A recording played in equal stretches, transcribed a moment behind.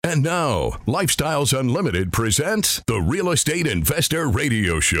And now, Lifestyles Unlimited presents the Real Estate Investor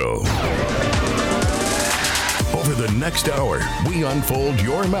Radio Show. Over the next hour, we unfold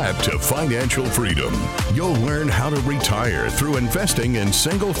your map to financial freedom. You'll learn how to retire through investing in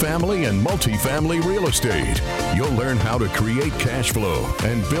single-family and multifamily real estate. You'll learn how to create cash flow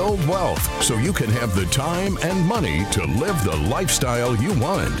and build wealth so you can have the time and money to live the lifestyle you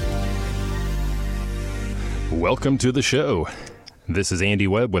want. Welcome to the show. This is Andy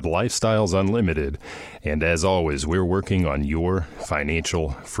Webb with Lifestyles Unlimited, and as always, we're working on your financial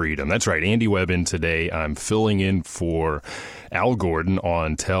freedom. That's right, Andy Webb in today. I'm filling in for Al Gordon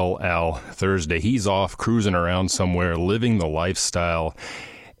on Tell Al Thursday. He's off cruising around somewhere, living the lifestyle,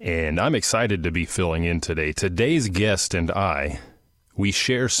 and I'm excited to be filling in today. Today's guest and I, we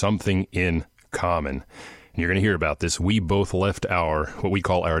share something in common. And you're going to hear about this. We both left what we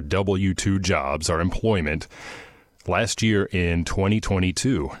call our W-2 jobs, our employment, last year in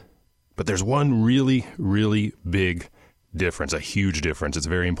 2022. But there's one really, really big difference, a huge difference. It's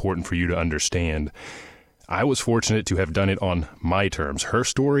very important for you to understand. I was fortunate to have done it on my terms. Her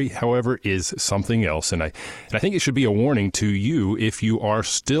story, however, is something else. And I think it should be a warning to you if you are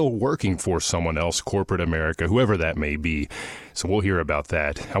still working for someone else, corporate America, whoever that may be. So we'll hear about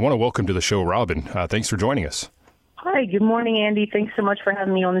that. I want to welcome to the show, Robin. Thanks for joining us. Hi, good morning, Andy. Thanks so much for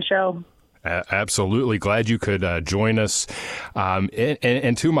having me on the show. Absolutely. Glad you could join us.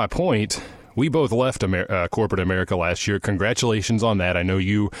 And to my point, we both left corporate America last year. Congratulations on that. I know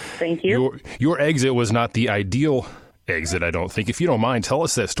you. Thank you. Your exit was not the ideal exit, I don't think. If you don't mind, tell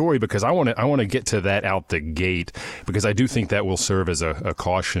us that story, because I want to get to that out the gate, because I do think that will serve as a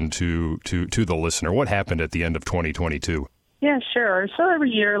caution to the listener. What happened at the end of 2022? Yeah, sure. So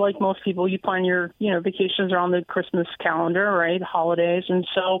every year, like most people, you plan your, vacations around the Christmas calendar, right? Holidays. And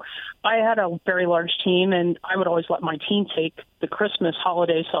so I had a very large team, and I would always let my team take the Christmas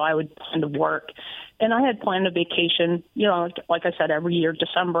holiday, so I would plan to work. And I had planned a vacation, like I said, every year,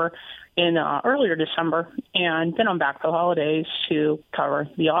 December, earlier December. And then I'm back for the holidays to cover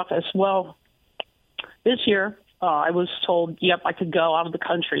the office. Well, this year, I was told, I could go out of the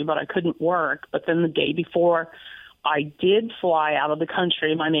country, but I couldn't work. But then the day before I did fly out of the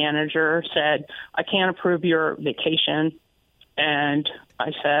country, my manager said, I can't approve your vacation. And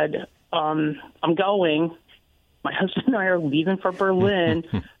I said, I'm going. My husband and I are leaving for Berlin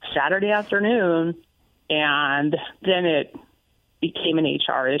Saturday afternoon. And then it became an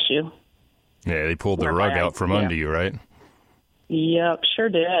HR issue. Yeah, they pulled the rug out from under you, right? Yep, sure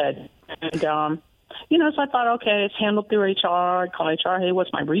did. And, so I thought, okay, it's handled through HR. I call HR, hey,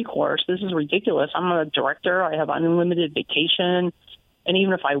 what's my recourse? This is ridiculous. I'm a director. I have unlimited vacation. And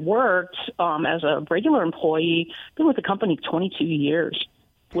even if I worked as a regular employee, I've been with the company 22 years.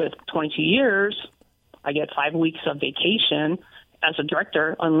 With 22 years, I get 5 weeks of vacation as a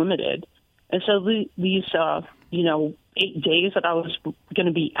director, unlimited. And so these 8 days that I was going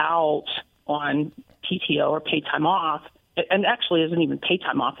to be out on PTO or paid time off, and actually isn't even paid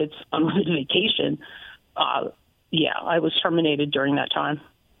time off, it's unlimited vacation. I was terminated during that time.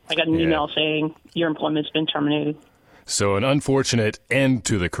 I got an email saying your employment's been terminated. So an unfortunate end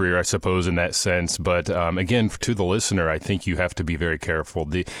to the career, I suppose, in that sense. But again, to the listener, I think you have to be very careful.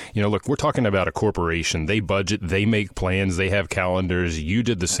 Look, we're talking about a corporation. They budget, they make plans, they have calendars. You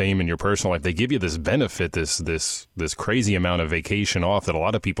did the same in your personal life. They give you this benefit, this crazy amount of vacation off that a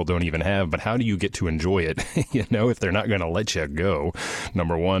lot of people don't even have. But how do you get to enjoy it? If they're not going to let you go,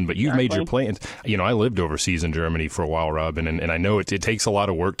 number one. But you've made your plans. I lived overseas in Germany for a while, Robin, and I know it takes a lot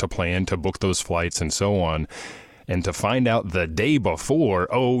of work to plan, to book those flights and so on. And to find out the day before,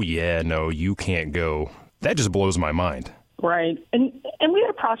 you can't go, that just blows my mind. Right. And we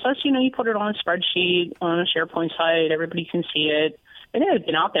had a process, you put it on a spreadsheet, on a SharePoint site, everybody can see it. And it had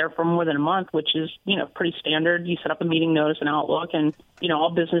been out there for more than a month, which is, pretty standard. You set up a meeting notice in Outlook and,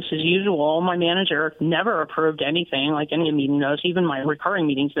 all business as usual. My manager never approved anything, like any meeting notice. Even my recurring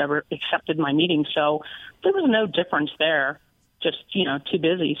meetings never accepted my meetings. So there was no difference there, just, too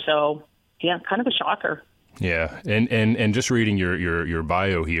busy. So, kind of a shocker. Yeah, and just reading your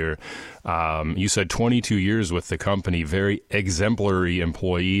bio here, you said 22 years with the company, very exemplary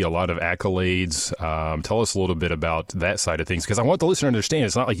employee, a lot of accolades. Tell us a little bit about that side of things, because I want the listener to understand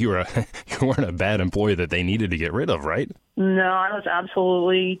it's not like you weren't a bad employee that they needed to get rid of, right? No, I was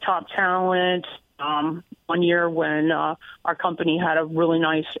absolutely top talent. One year when our company had a really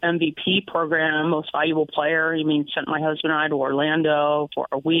nice MVP program, most valuable player, sent my husband and I to Orlando for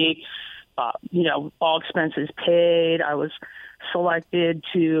a week. All expenses paid. I was selected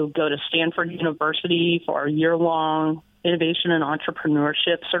to go to Stanford University for a year-long innovation and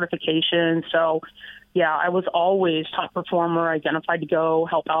entrepreneurship certification. So yeah, I was always top performer, identified to go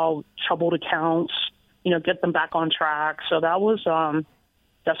help out troubled accounts, get them back on track. So that was,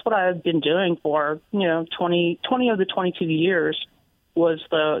 that's what I've been doing for, 20 of the 22 years was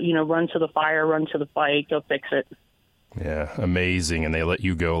the, run to the fire, run to the fight, go fix it. Yeah, amazing. And they let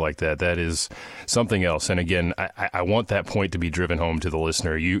you go like that. That is something else. And again, I want that point to be driven home to the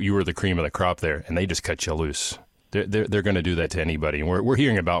listener. You were the cream of the crop there, and they just cut you loose. They're going to do that to anybody. And we're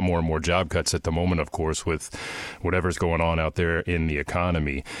hearing about more and more job cuts at the moment, of course, with whatever's going on out there in the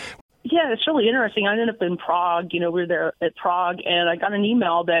economy. Yeah, it's really interesting. I ended up in Prague. We were there at Prague, and I got an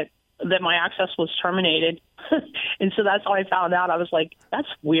email that my access was terminated. And so that's how I found out. I was like, that's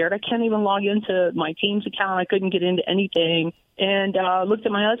weird. I can't even log into my Teams account. I couldn't get into anything. And looked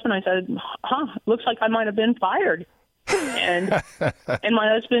at my husband. I said, looks like I might have been fired. And my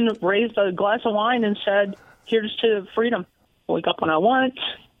husband raised a glass of wine and said, here's to freedom. Wake up when I want,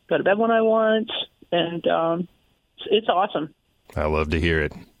 go to bed when I want. And it's awesome. I love to hear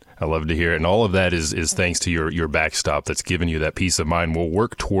it. And all of that is thanks to your backstop that's given you that peace of mind. We'll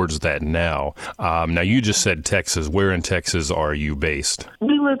work towards that now. Now, you just said Texas. Where in Texas are you based?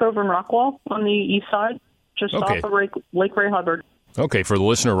 We live over in Rockwall on the east side, just off of Lake Ray Hubbard. Okay, for the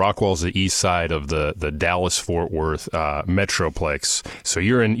listener, Rockwall's the east side of the Dallas-Fort Worth metroplex. So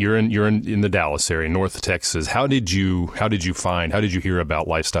you're in the Dallas area, North Texas. How did you hear about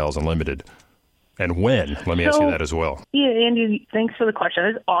Lifestyles Unlimited? And when? Let me ask you that as well. Yeah, Andy, thanks for the question.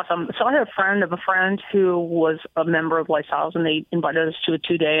 It's awesome. So I had a friend of a friend who was a member of Lifestyles, and they invited us to a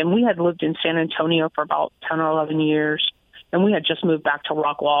 2-day. And we had lived in San Antonio for about 10 or 11 years. And we had just moved back to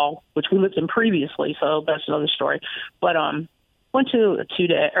Rockwall, which we lived in previously, so that's another story. But went to a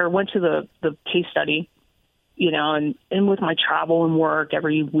 2-day, or went to the case study, and with my travel and work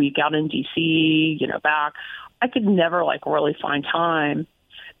every week out in D.C., back, I could never, really find time.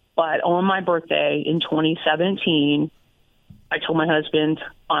 But on my birthday in 2017, I told my husband,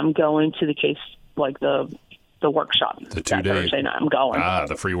 I'm going to the case, the workshop. The 2-day. Thursday night, I'm going.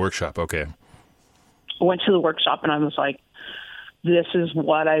 The free workshop. Okay. I went to the workshop and I was like, this is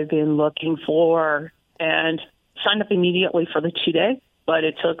what I've been looking for. And signed up immediately for the 2-day, but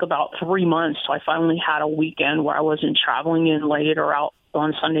it took about 3 months. So I finally had a weekend where I wasn't traveling in late or out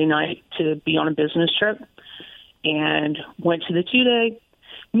on Sunday night to be on a business trip, and went to the 2-day.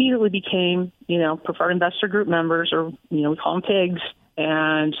 Immediately became, preferred investor group members, or, we call them pigs,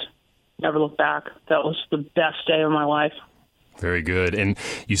 and never looked back. That was the best day of my life. Very good. And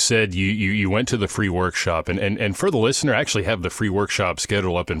you said you went to the free workshop. And for the listener, I actually have the free workshop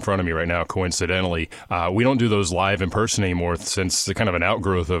schedule up in front of me right now, coincidentally. We don't do those live in person anymore since the kind of an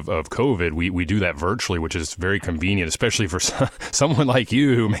outgrowth of COVID. We do that virtually, which is very convenient, especially for someone like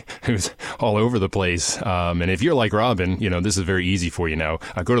you who's all over the place. And if you're like Robin, this is very easy for you now.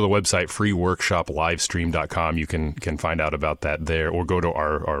 Go to the website, freeworkshoplivestream.com. You can find out about that there, or go to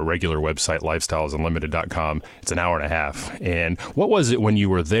our regular website, lifestylesunlimited.com. It's an hour and a half. And what was it when you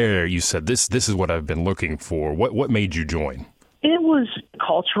were there? You said, this is what I've been looking for. What made you join? It was a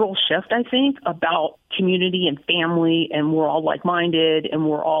cultural shift, I think, about community and family, and we're all like-minded, and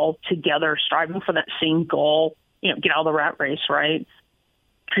we're all together striving for that same goal, get out of the rat race, right?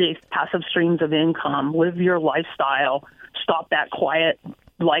 Create passive streams of income, live your lifestyle, stop that quiet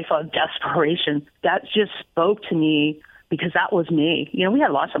life of desperation. That just spoke to me because that was me. We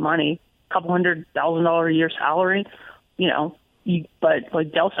had lots of money, $200,000 a year salary, but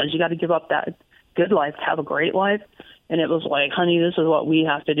like Del says, you got to give up that good life to have a great life. And it was like, honey, this is what we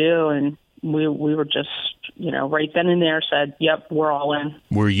have to do. And we were just, right then and there said, yep, we're all in.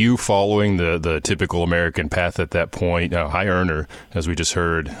 Were you following the typical American path at that point? High earner, as we just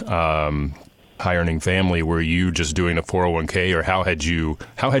heard, high earning family. Were you just doing a 401k, or how had you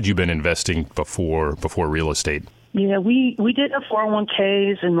been investing before real estate? Yeah, we did a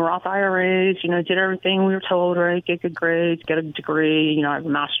 401ks and Roth IRAs, did everything we were told, right? Get good grades, get a degree, I have a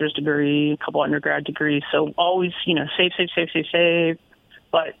master's degree, a couple undergrad degrees. So always, save.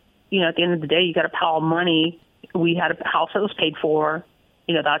 But, at the end of the day, you got a pile of money. We had a house that was paid for.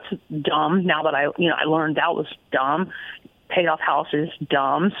 That's dumb. Now that I learned that was dumb. Paid off house is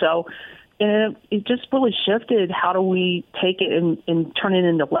dumb. So it just really shifted. How do we take it and turn it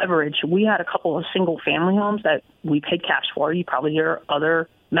into leverage? We had a couple of single family homes that we paid cash for. You probably hear other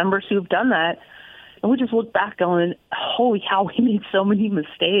members who've done that. And we just look back going, holy cow, we made so many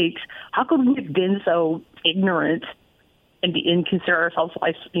mistakes. How could we have been so ignorant and consider ourselves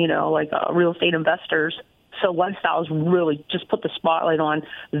like real estate investors? So Lifestyles really just put the spotlight on,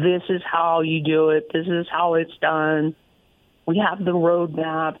 this is how you do it. This is how it's done. We have the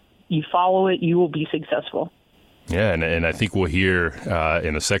roadmap. You follow it, you will be successful. Yeah, and I think we'll hear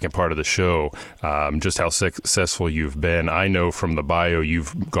in the second part of the show just how successful you've been. I know from the bio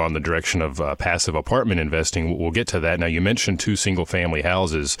you've gone the direction of passive apartment investing. We'll get to that. Now, you mentioned 2 single-family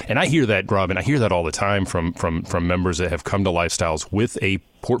houses, and I hear that, Robin. I hear that all the time from members that have come to Lifestyles with a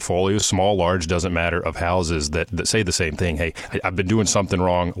portfolio, small, large, doesn't matter, of houses that say the same thing. Hey, I've been doing something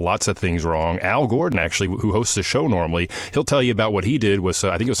wrong, lots of things wrong. Al Gordon, actually, who hosts the show normally, he'll tell you about what he did with,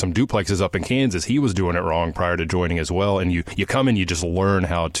 I think it was some duplexes up in Kansas. He was doing it wrong prior to joining as well. And you come and you just learn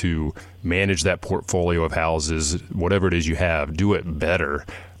how to manage that portfolio of houses, whatever it is you have, do it better.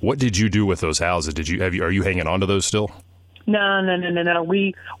 What did you do with those houses? Are you hanging on to those still? No.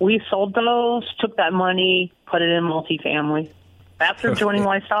 We sold those, took that money, put it in multifamily. After joining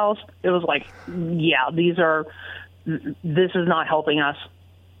Lifestyles, it was like, yeah, this is not helping us.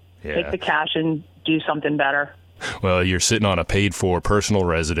 Yeah. Take the cash and do something better. Well, you're sitting on a paid-for personal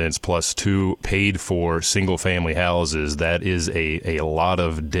residence plus 2 paid-for single-family houses. That is a lot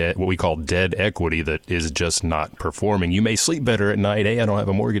of debt, what we call dead equity, that is just not performing. You may sleep better at night. Hey, I don't have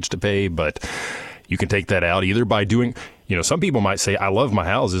a mortgage to pay, but you can take that out either by doing, some people might say, I love my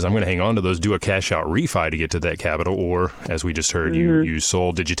houses, I'm going to hang on to those, do a cash-out refi to get to that capital, or, as we just heard, you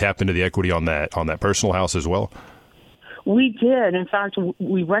sold. Did you tap into the equity on that personal house as well? We did. In fact,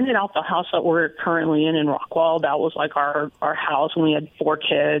 we rented out the house that we're currently in Rockwall. That was like our house when we had 4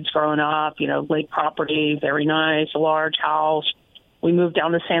 kids growing up, lake property, very nice, a large house. We moved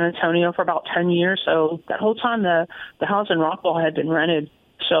down to San Antonio for about 10 years. So that whole time, the house in Rockwall had been rented.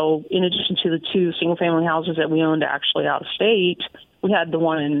 So in addition to the 2 single-family houses that we owned actually out of state, we had the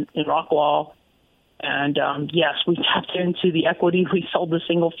one in Rockwall. And, yes, we tapped into the equity. We sold the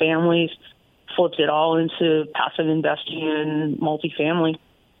single families, flipped it all into passive investing in multifamily.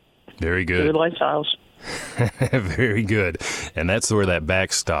 Very good. Good Lifestyles. Very good. And that's where that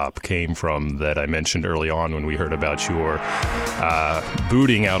backstop came from that I mentioned early on when we heard about your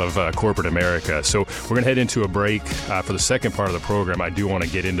booting out of corporate America. So we're going to head into a break. For the second part of the program, I do want to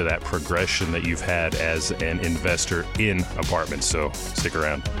get into that progression that you've had as an investor in apartments. So stick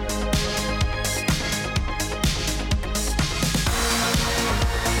around.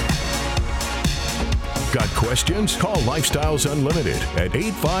 Got questions? Call Lifestyles Unlimited at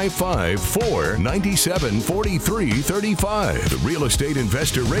 855-497-4335. The Real Estate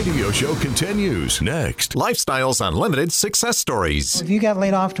Investor Radio Show continues next. Lifestyles Unlimited Success Stories. If you got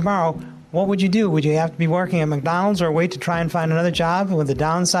laid off tomorrow, what would you do? Would you have to be working at McDonald's or wait to try and find another job with the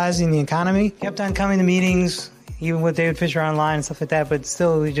downsizing the economy? Kept on coming to meetings, even with David Fisher online and stuff like that, but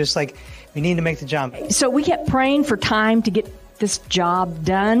still we just we need to make the jump. So we kept praying for time to get this job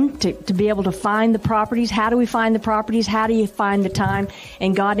done, to be able to find the properties. How do we find the properties? How do you find the time?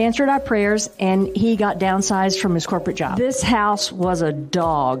 And God answered our prayers, and he got downsized from his corporate job. This house was a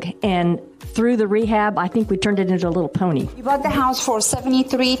dog, and through the rehab, I think we turned it into a little pony. You bought the house for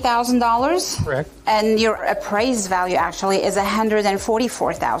 $73,000. Correct. And your appraised value actually is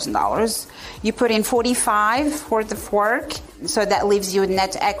 $144,000. You put in $45,000 worth of work, so that leaves you a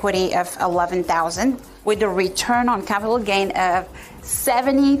net equity of $11,000 with a return on capital gain of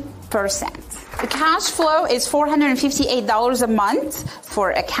 70%. The cash flow is $458 a month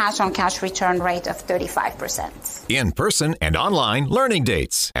for a cash-on-cash return rate of 35%. In-person and online learning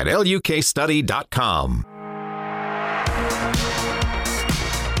dates at lukstudy.com.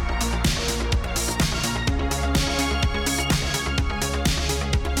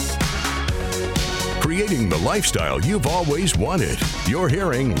 Creating the lifestyle you've always wanted. You're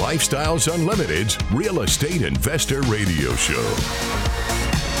hearing Lifestyles Unlimited's Real Estate Investor Radio Show.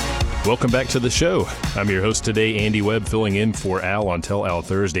 Welcome back to the show. I'm your host today, Andy Webb, filling in for Al on Tell Al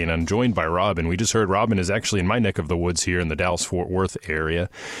Thursday, and I'm joined by Robin. We just heard Robin is actually in my neck of the woods here in the Dallas-Fort Worth area.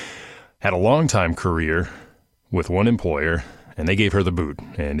 Had a long-time career with one employer, and they gave her the boot.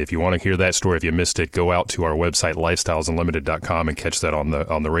 And if you want to hear that story, if you missed it, go out to our website, lifestylesunlimited.com, and catch that on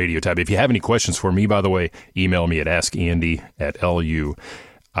the radio tab. If you have any questions for me, by the way, email me at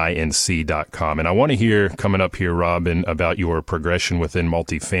askandy@luinc.com. And I want to hear, coming up here, Robin, about your progression within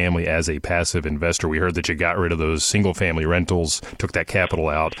multifamily as a passive investor. We heard that you got rid of those single-family rentals, took that capital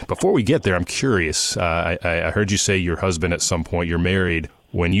out. Before we get there, I'm curious. I heard you say your husband at some point, you're married.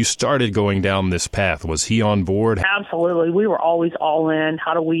 When you started going down this path, was he on board? Absolutely. We were always all in.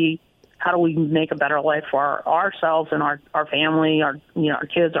 How do we make a better life for ourselves and our family, our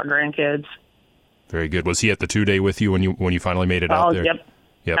kids, our grandkids? Very good. Was he at the 2-day with you when you finally made it out there?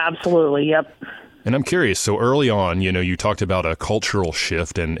 Yep. Absolutely. Yep. And I'm curious, so early on, you talked about a cultural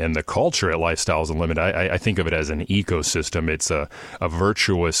shift and the culture at Lifestyles Unlimited. I think of it as an ecosystem. It's a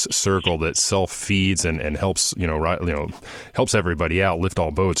virtuous circle that self-feeds and helps, helps everybody out, lift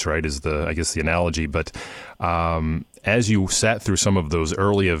all boats, right, is I guess the analogy. But as you sat through some of those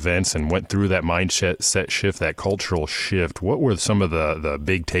early events and went through that mindset shift, that cultural shift, what were some of the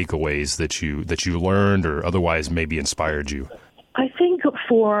big takeaways that you learned or otherwise maybe inspired you? I think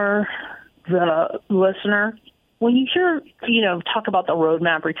for the listener, when you hear, talk about the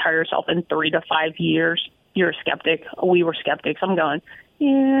roadmap, retire yourself in 3 to 5 years, you're a skeptic. We were skeptics. I'm going,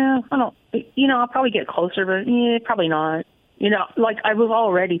 I'll probably get closer, but probably not. I was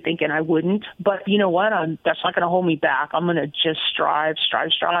already thinking I wouldn't, but you know what? That's not going to hold me back. I'm going to just strive.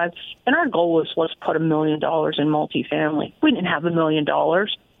 And our goal was, let's put $1 million in multifamily. We didn't have $1 million.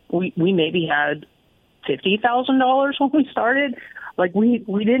 We maybe had $50,000 when we started. We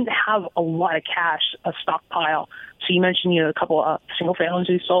didn't have a lot of cash, a stockpile. So you mentioned, a couple of single families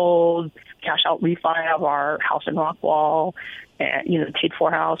we sold, cash out refi of our house in Rockwall, and, the paid for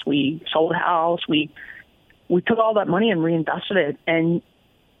house. We sold a house. We took all that money and reinvested it.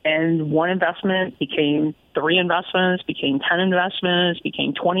 And one investment became 3 investments, became 10 investments,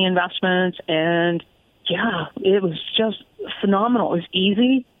 became 20 investments. And yeah, it was just phenomenal. It was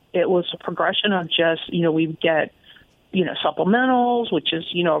easy. It was a progression of just, we get, supplementals, which is,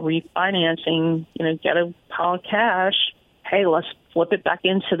 refinancing, get a pile of cash. Hey, let's flip it back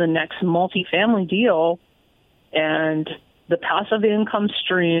into the next multifamily deal. And the passive income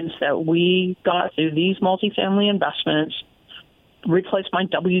streams that we got through these multifamily investments replaced my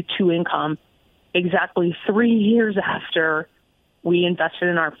W-2 income exactly 3 years after we invested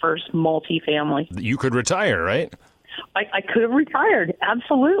in our first multifamily. You could retire, right? I could have retired.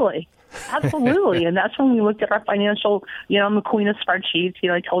 Absolutely. And that's when we looked at our financial, I'm the queen of spreadsheets.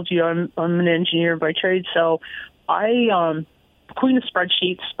 I told you I'm an engineer by trade. So queen of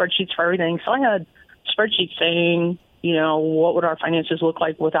spreadsheets for everything. So I had spreadsheets saying, what would our finances look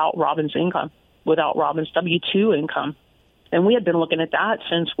like without Robin's income, without Robin's W-2 income. And we had been looking at that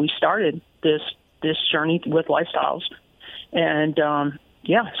since we started this journey with Lifestyles. And,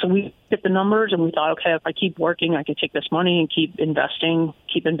 so we hit the numbers and we thought, okay, if I keep working, I can take this money and keep investing.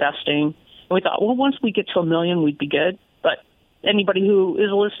 And we thought, well, once we get to $1 million, we'd be good. But anybody who is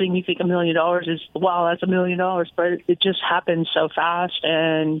listening, you think $1 million is, wow, that's $1 million. But it just happens so fast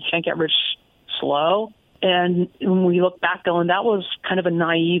and you can't get rich slow. And when we look back on, that was kind of a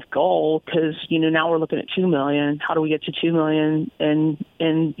naive goal because, now we're looking at 2 million. How do we get to 2 million? And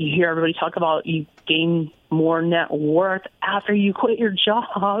you hear everybody talk about you gain more net worth after you quit your job.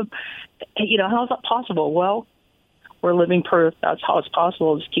 How is that possible? Well, we're living proof that's how it's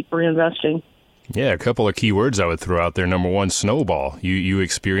possible. Just keep reinvesting. Yeah, a couple of key words I would throw out there. Number one, snowball. You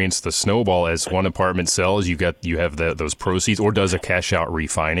experience the snowball as one apartment sells. You have those proceeds, or does a cash out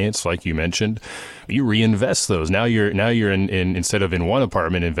refinance, like you mentioned. You reinvest those. Now you're in instead of in one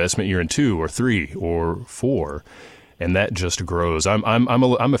apartment investment, you're in 2 or 3 or 4, and that just grows.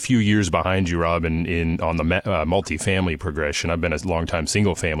 I'm a few years behind you, Rob, on the multifamily progression. I've been a longtime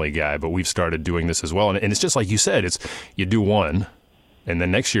single family guy, but we've started doing this as well. And it's just like you said. It's you do 1, and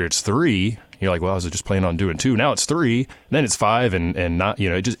then next year it's 3. You're like, well, I was just planning on doing 2. Now it's 3, then it's 5, and not,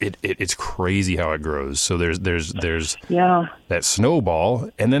 it's crazy how it grows. So there's that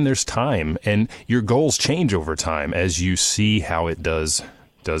snowball, and then there's time, and your goals change over time as you see how it does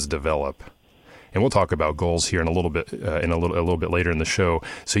develop. And we'll talk about goals here in a little bit, a little bit later in the show.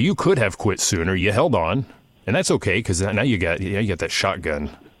 So you could have quit sooner. You held on, and that's okay because now you got that shotgun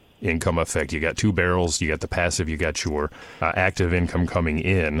income effect. You got 2 barrels. You got the passive. You got your active income coming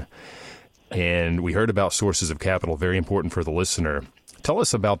in. And we heard about sources of capital, very important for the listener. Tell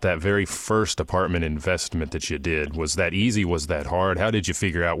us about that very first apartment investment that you did. Was that easy? Was that hard? How did you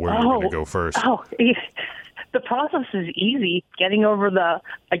figure out where you were going to go first? The process is easy. Getting over the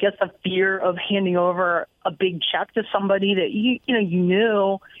fear of handing over a big check to somebody that you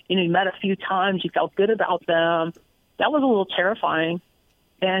knew, you met a few times, you felt good about them. That was a little terrifying.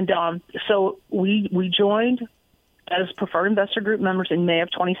 And so we joined as preferred investor group members in May of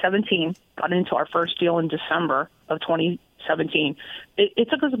 2017, got into our first deal in December of 2017. It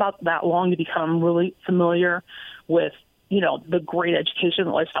took us about that long to become really familiar with, the great education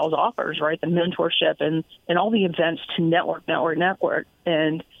that Lifestyles offers, right? The mentorship and all the events to network.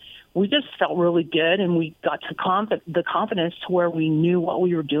 And we just felt really good, and we got to the confidence to where we knew what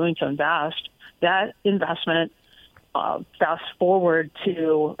we were doing to invest. That investment, fast forward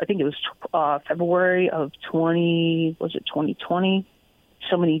to, I think it was February of 2020?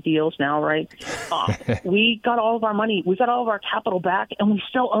 So many deals now, right? We got all of our money. We got all of our capital back, and we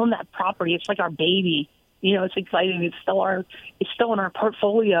still own that property. It's like our baby. It's exciting. It's still in our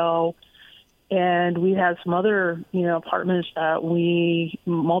portfolio. And we had some other, apartments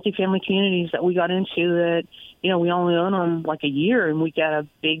multifamily communities that we got into that, we only own them like a year, and we get a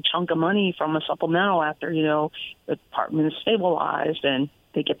big chunk of money from a supplemental after, the apartment is stabilized and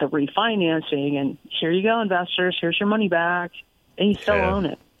they get the refinancing. And here you go, investors, here's your money back. And you still own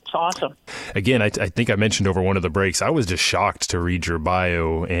it. It's awesome. Again, I think I mentioned over one of the breaks, I was just shocked to read your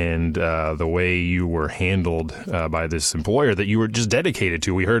bio and the way you were handled by this employer that you were just dedicated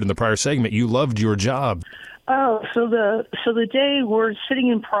to. We heard in the prior segment, you loved your job. Oh, so the day we're sitting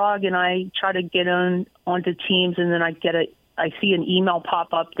in Prague and I try to get onto Teams, and then I see an email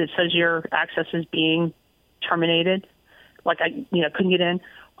pop up that says your access is being terminated. Like I couldn't get in.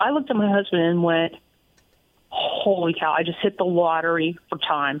 I looked at my husband and went, holy cow, I just hit the lottery for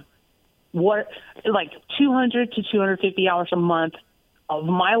time. What, like 200 to 250 hours a month of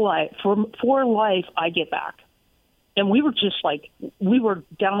my life, for life, I get back. And we were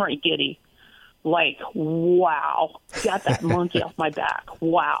downright giddy. Like, wow, got that monkey off my back.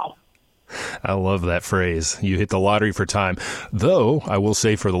 Wow. I love that phrase. You hit the lottery for time. Though, I will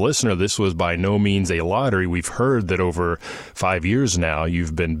say for the listener, this was by no means a lottery. We've heard that over 5 years now,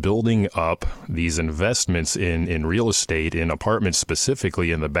 you've been building up these investments in real estate, in apartments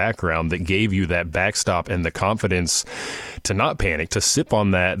specifically, in the background that gave you that backstop and the confidence to not panic, to sip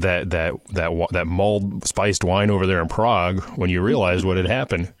on that mulled spiced wine over there in Prague when you realized what had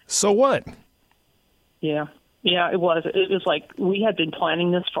happened. So what? Yeah. Yeah, it was. It was like we had been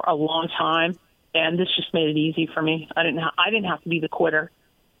planning this for a long time, and this just made it easy for me. I didn't have to be the quitter.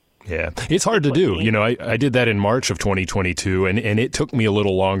 Yeah, it's hard to do. I did that in March of 2022, and it took me a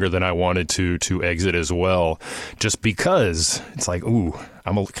little longer than I wanted to exit as well, just because it's like, ooh,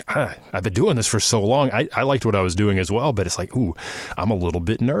 I've been doing this for so long. I liked what I was doing as well, but it's like, ooh, I'm a little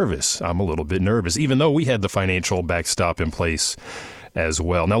bit nervous, even though we had the financial backstop in place as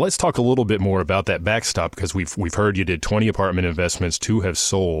well. Now let's talk a little bit more about that backstop, because we've heard you did 20 apartment investments, 2 have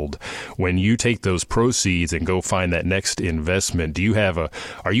sold. When you take those proceeds and go find that next investment,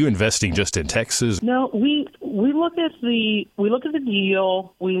 are you investing just in Texas? No, we look at the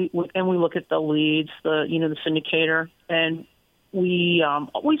deal, we look at the leads, the syndicator, and we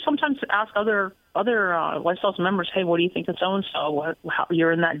sometimes ask other Lifestyles members, hey, what do you think of so and so? How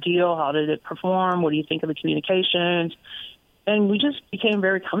you're in that deal? How did it perform? What do you think of the communications? And we just became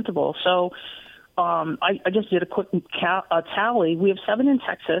very comfortable. So I just did a quick tally. We have 7 in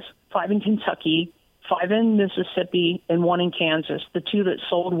Texas, 5 in Kentucky, 5 in Mississippi, and 1 in Kansas. The 2 that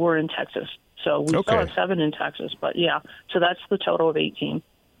sold were in Texas. So we still have 7 in Texas. But, yeah, so that's the total of 18.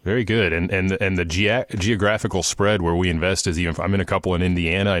 Very good. And the geographical spread where we invest is even, I'm in a couple in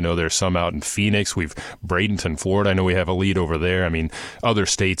Indiana. I know there's some out in Phoenix. We've Bradenton, Florida. I know we have a lead over there. I mean, other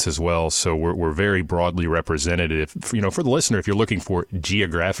states as well. So we're very broadly represented. For the listener, if you're looking for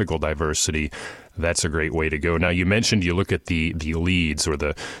geographical diversity, that's a great way to go. Now, you mentioned you look at the leads or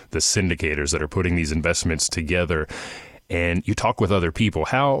the syndicators that are putting these investments together, and you talk with other people.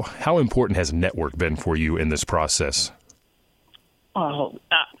 How important has network been for you in this process? Oh,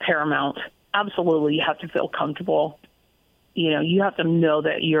 paramount. Absolutely. You have to feel comfortable. You have to know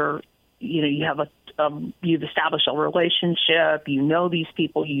that you've established a relationship. You know these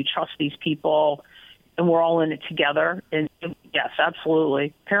people. You trust these people, and we're all in it together. And yes,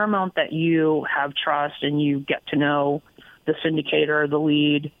 absolutely. Paramount that you have trust and you get to know the syndicator, the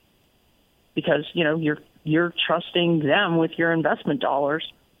lead, because, you're trusting them with your investment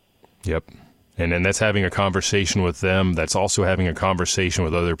dollars. Yep. And then that's having a conversation with them. That's also having a conversation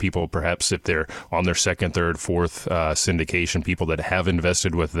with other people, perhaps if they're on their second, third, fourth syndication, people that have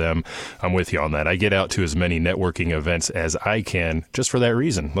invested with them. I'm with you on that. I get out to as many networking events as I can just for that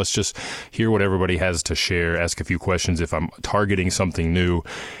reason. Let's just hear what everybody has to share, ask a few questions if I'm targeting something new.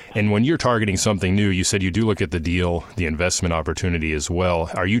 And when you're targeting something new, you said you do look at the deal, the investment opportunity as well.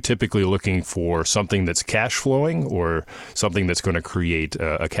 Are you typically looking for something that's cash flowing or something that's going to create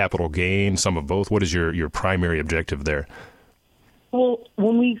a capital gain, some of both? What is your primary objective there? Well,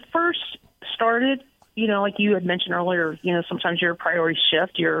 when we first started, like you had mentioned earlier, sometimes your priorities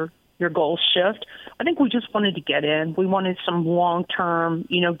shift, your goals shift. I think we just wanted to get in. We wanted some long-term,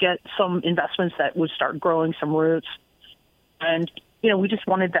 get some investments that would start growing some roots. And we just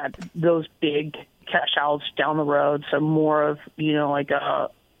wanted those big cash outs down the road. So more of, like a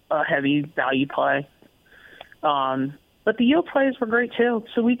heavy value play. But the yield plays were great too.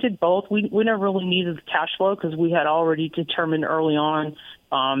 So we did both. We never really needed the cash flow because we had already determined early on,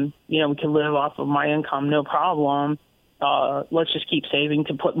 we could live off of my income, no problem. let's just keep saving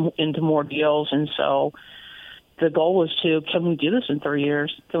to put into more deals. And so the goal was can we do this in 3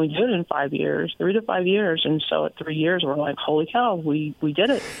 years? Can we do it in 5 years, 3 to 5 years? And so at 3 years, we're like, holy cow, we did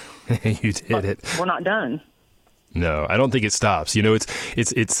it. You did it. We're not done. No, I don't think it stops. You know,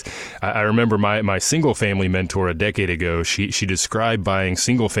 it's. I remember my single family mentor a decade ago. She described buying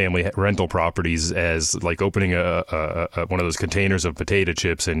single family rental properties as like opening a one of those containers of potato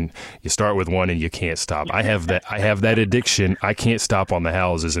chips, and you start with one and you can't stop. I have that addiction. I can't stop on the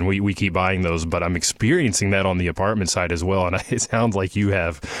houses, and we keep buying those. But I'm experiencing that on the apartment side as well, and it sounds like you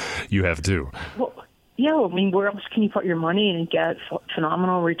have too. Well, yeah, I mean, where else can you put your money and get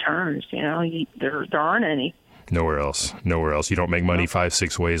phenomenal returns? You know, there aren't any. Nowhere else. You don't make money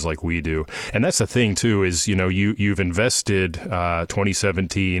 5-6 ways like we do. And that's the thing too, is, you know, you've invested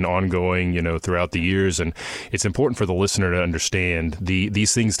 2017 ongoing, you know, throughout the years. And it's important for the listener to understand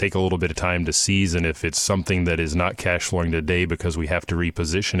these things take a little bit of time to season. If it's something that is not cash flowing today because we have to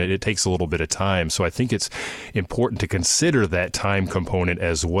reposition it, it takes a little bit of time. So I think it's important to consider that time component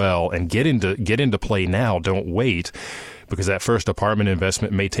as well and get into play now. Don't wait. Because that first apartment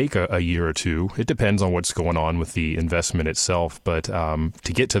investment may take a year or two. It depends on what's going on with the investment itself. But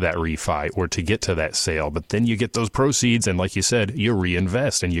to get to that refi or to get to that sale, but then you get those proceeds, and like you said, you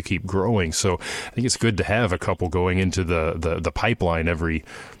reinvest and you keep growing. So I think it's good to have a couple going into the pipeline every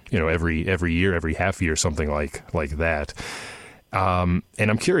year, every half year, something like that. And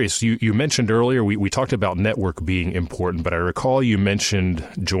I'm curious, you mentioned earlier, we talked about network being important, but I recall you mentioned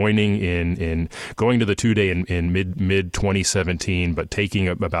joining in going to the 2-day in mid 2017, but taking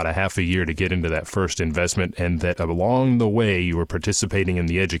about a half a year to get into that first investment, and that along the way you were participating in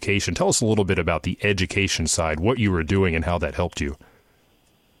the education. Tell us a little bit about the education side, what you were doing and how that helped you.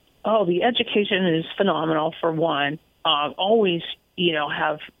 Oh, the education is phenomenal, for one. Always,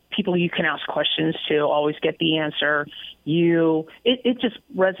 have people you can ask questions to, always get the answer. It just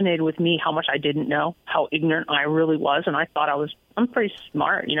resonated with me how much I didn't know, how ignorant I really was. And I thought I'm pretty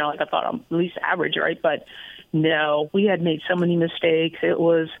smart, I thought I'm at least average, right? But no, we had made so many mistakes. It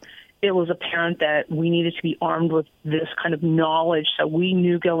was apparent that we needed to be armed with this kind of knowledge. So we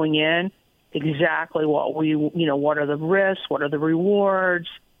knew going in exactly what what are the risks, what are the rewards.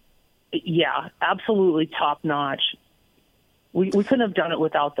 Yeah, absolutely top notch. We couldn't have done it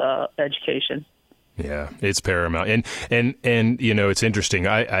without the education. Yeah, it's paramount. And it's interesting.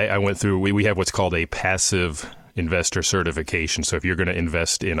 I went through, we have what's called a passive investor certification. So if you're going to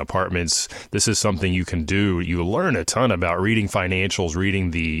invest in apartments, this is something you can do. You learn a ton about reading financials,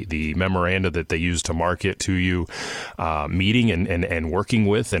 reading the memoranda that they use to market to you, meeting and working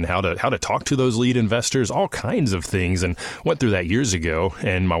with, and how to talk to those lead investors, all kinds of things. And went through that years ago.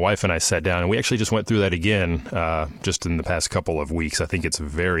 And my wife and I sat down, and we actually just went through that again just in the past couple of weeks. I think it's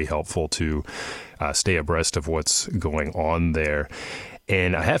very helpful to stay abreast of what's going on there.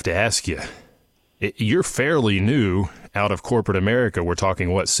 And I have to ask you, you're fairly new out of corporate America. We're talking,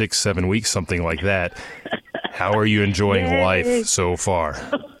 6-7 weeks, something like that. How are you enjoying life so far?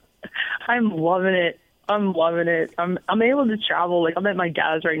 I'm loving it. I'm able to travel. Like, I'm at my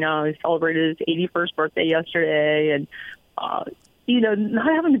dad's right now. He celebrated his 81st birthday yesterday. And, not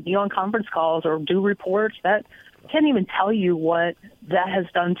having to be on conference calls or do reports, that can't even tell you what that has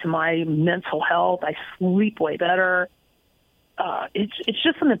done to my mental health. I sleep way better. It's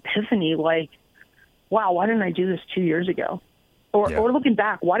just an epiphany, like, wow, why didn't I do this 2 years ago? Or looking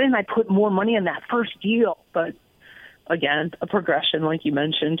back, why didn't I put more money in that first deal? But again, a progression, like you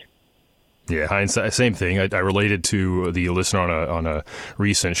mentioned. Yeah, hindsight, same thing. I related to the listener on a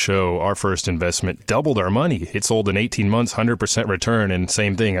recent show. Our first investment doubled our money. It sold in 18 months, 100% return. And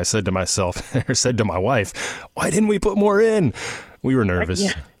same thing, I said to myself, or said to my wife, why didn't we put more in? We were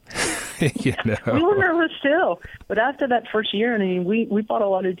nervous. Yeah. We were nervous too. But after that first year, we bought a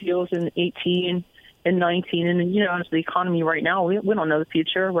lot of deals in 18 and 19. And, as the economy right now, we don't know the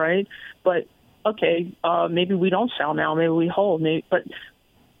future, right? But, okay, maybe we don't sell now. Maybe we hold.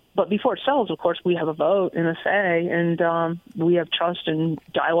 But before it sells, of course, we have a vote and a say, and we have trust and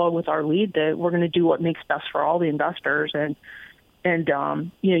dialogue with our lead that we're going to do what makes best for all the investors. And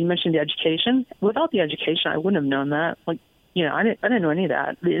you mentioned the education. Without the education, I wouldn't have known that. Like, I didn't know any of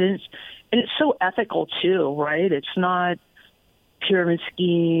that. And it's so ethical too, right? It's not pyramid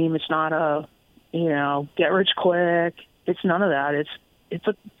scheme. It's not a get rich quick. It's none of that.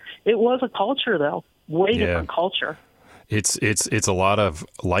 It was a culture though, way different culture. It's a lot of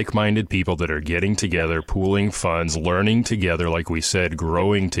like-minded people that are getting together, pooling funds, learning together, like we said,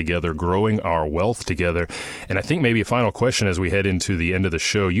 growing together, growing our wealth together. And I think maybe a final question as we head into the end of the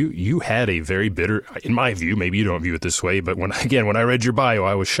show. You had a very bitter, in my view, maybe you don't view it this way, but when I read your bio,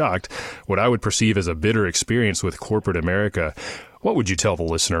 I was shocked. What I would perceive as a bitter experience with corporate America. What would you tell the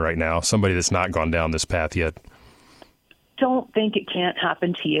listener right now, somebody that's not gone down this path yet? Don't think it can't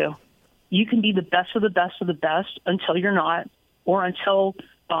happen to you. You can be the best of the best of the best until you're not, or until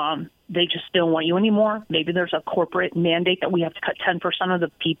they just don't want you anymore. Maybe there's a corporate mandate that we have to cut 10% of the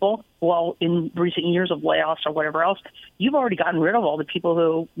people. Well, in recent years of layoffs or whatever else, you've already gotten rid of all the people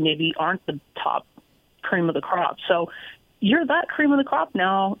who maybe aren't the top cream of the crop. So you're that cream of the crop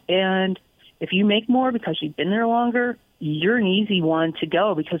now, and if you make more because you've been there longer, you're an easy one to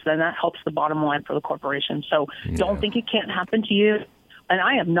go, because then that helps the bottom line for the corporation. So don't think it can't happen to you. And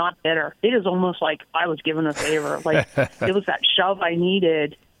I am not bitter. It is almost like I was given a favor. Like it was that shove I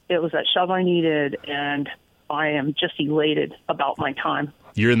needed. And I am just elated about my time.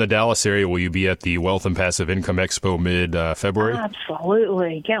 You're in the Dallas area. Will you be at the Wealth and Passive Income Expo mid-February?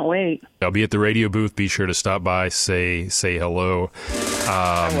 Absolutely. Can't wait. I'll be at the radio booth. Be sure to stop by, say hello.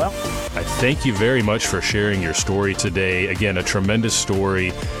 I will. I thank you very much for sharing your story today. Again, a tremendous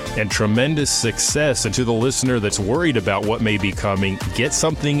story and tremendous success. And to the listener that's worried about what may be coming, get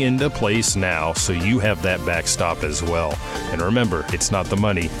something into place now so you have that backstop as well. And remember, it's not the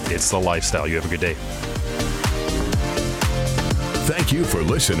money, it's the lifestyle. You have a good day. Thank you for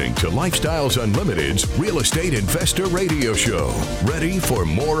listening to Lifestyles Unlimited's Real Estate Investor Radio Show. Ready for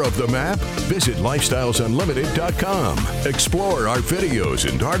more of the map? Visit lifestylesunlimited.com. Explore our videos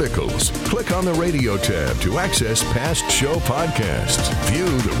and articles. Click on the radio tab to access past show podcasts. View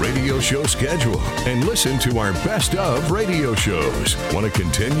the radio show schedule and listen to our best of radio shows. Want to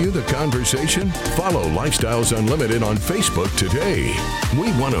continue the conversation? Follow Lifestyles Unlimited on Facebook today.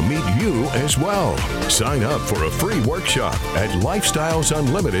 We want to meet you as well. Sign up for a free workshop at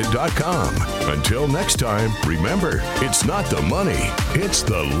lifestylesunlimited.com. Until next time, remember, it's not the money, it's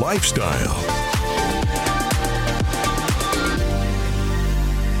the lifestyle.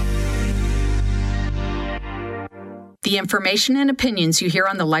 The information and opinions you hear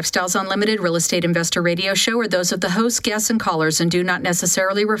on the Lifestyles Unlimited Real Estate Investor Radio Show are those of the hosts, guests, and callers and do not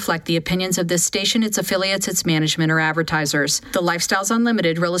necessarily reflect the opinions of this station, its affiliates, its management, or advertisers. The Lifestyles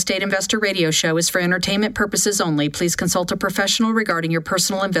Unlimited Real Estate Investor Radio Show is for entertainment purposes only. Please consult a professional regarding your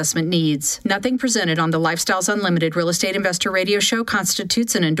personal investment needs. Nothing presented on the Lifestyles Unlimited Real Estate Investor Radio Show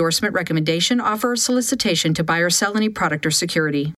constitutes an endorsement, recommendation, offer, or solicitation to buy or sell any product or security.